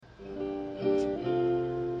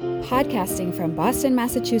Podcasting from Boston,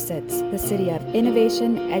 Massachusetts, the city of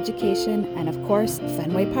innovation, education, and of course,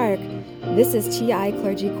 Fenway Park, this is TI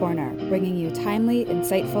Clergy Corner, bringing you timely,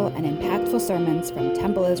 insightful, and impactful sermons from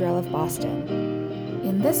Temple Israel of Boston.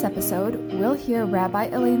 In this episode, we'll hear Rabbi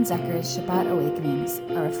Elaine Zecker's Shabbat Awakenings,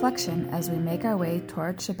 a reflection as we make our way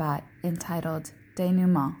toward Shabbat, entitled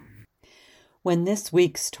Denouement. When this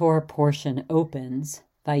week's Torah portion opens,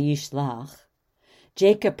 Vayishlach,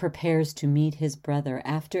 Jacob prepares to meet his brother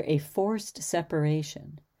after a forced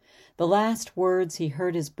separation. The last words he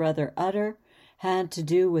heard his brother utter had to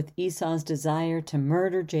do with Esau's desire to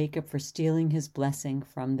murder Jacob for stealing his blessing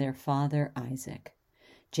from their father Isaac.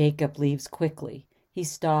 Jacob leaves quickly. He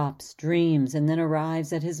stops, dreams, and then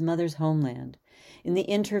arrives at his mother's homeland. In the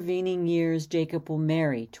intervening years, Jacob will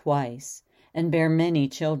marry twice and bear many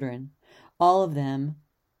children. All of them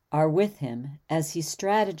are with him as he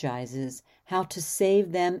strategizes how to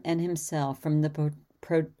save them and himself from the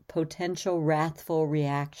potential wrathful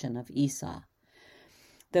reaction of Esau.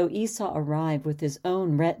 Though Esau arrived with his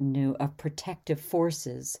own retinue of protective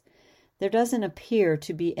forces, there doesn't appear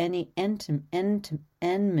to be any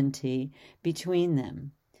enmity between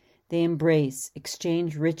them. They embrace,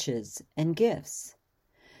 exchange riches and gifts.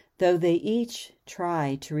 Though they each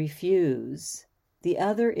try to refuse, the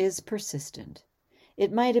other is persistent.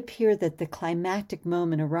 It might appear that the climactic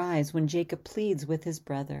moment arrives when Jacob pleads with his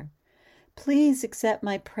brother, "Please accept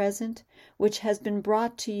my present, which has been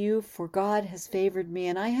brought to you, for God has favored me,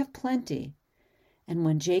 and I have plenty." And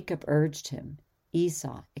when Jacob urged him,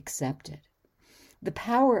 Esau accepted. The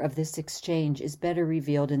power of this exchange is better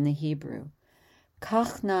revealed in the Hebrew,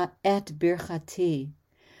 "Kach na et birchati,"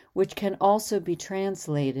 which can also be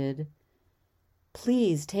translated,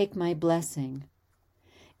 "Please take my blessing."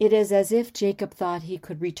 It is as if Jacob thought he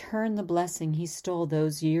could return the blessing he stole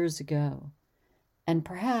those years ago, and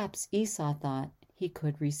perhaps Esau thought he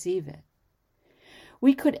could receive it.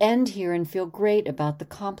 We could end here and feel great about the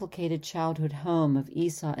complicated childhood home of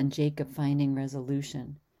Esau and Jacob finding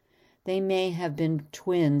resolution. They may have been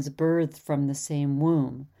twins birthed from the same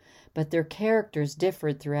womb, but their characters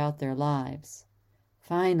differed throughout their lives.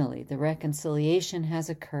 Finally, the reconciliation has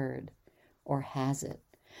occurred, or has it?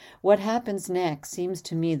 What happens next seems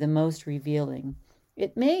to me the most revealing.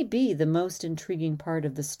 It may be the most intriguing part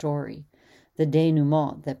of the story, the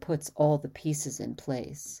denouement that puts all the pieces in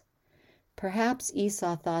place. Perhaps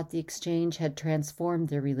Esau thought the exchange had transformed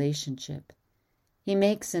their relationship. He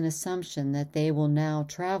makes an assumption that they will now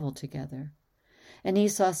travel together. And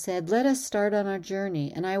Esau said, "Let us start on our journey,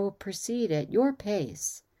 and I will proceed at your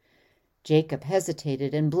pace." Jacob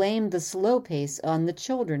hesitated and blamed the slow pace on the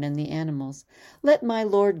children and the animals. "Let my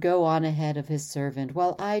Lord go on ahead of his servant,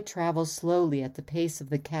 while I travel slowly at the pace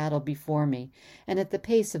of the cattle before me and at the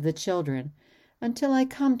pace of the children, until I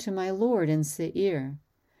come to my Lord in Seir."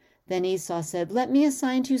 Then Esau said, "Let me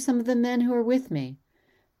assign to you some of the men who are with me."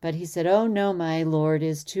 But he said, "Oh no, my Lord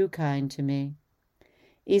is too kind to me."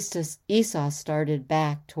 Esau started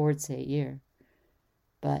back toward Seir,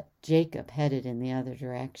 but Jacob headed in the other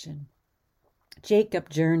direction. Jacob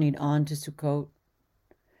journeyed on to Sukkot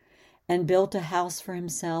and built a house for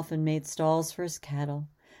himself and made stalls for his cattle.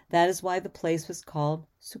 That is why the place was called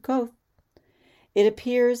Sukkot. It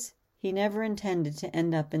appears he never intended to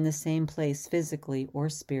end up in the same place physically or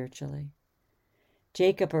spiritually.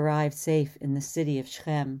 Jacob arrived safe in the city of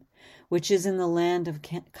Shechem, which is in the land of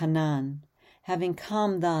Canaan, having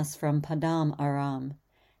come thus from Padam Aram,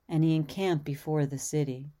 and he encamped before the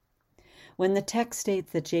city. When the text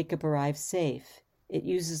states that Jacob arrived safe, it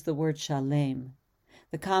uses the word shalem.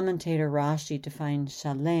 The commentator Rashi defines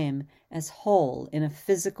shalem as whole in a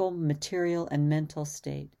physical, material, and mental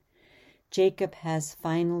state. Jacob has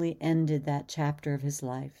finally ended that chapter of his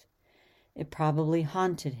life. It probably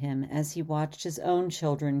haunted him as he watched his own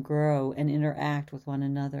children grow and interact with one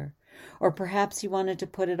another. Or perhaps he wanted to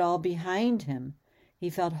put it all behind him. He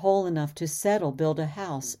felt whole enough to settle, build a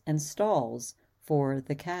house and stalls for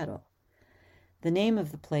the cattle. The name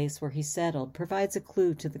of the place where he settled provides a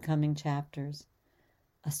clue to the coming chapters.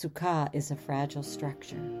 A sukkah is a fragile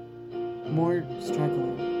structure. More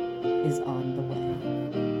struggle is on the way.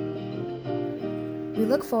 We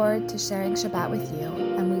look forward to sharing Shabbat with you,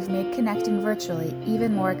 and we've made connecting virtually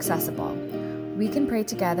even more accessible. We can pray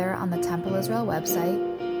together on the Temple Israel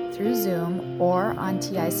website, through Zoom, or on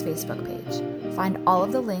TI's Facebook page. Find all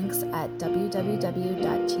of the links at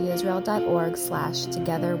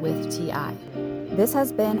www.tisrael.org/togetherwithti. This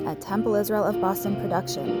has been a Temple Israel of Boston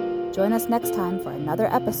production. Join us next time for another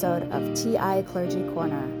episode of TI Clergy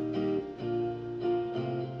Corner.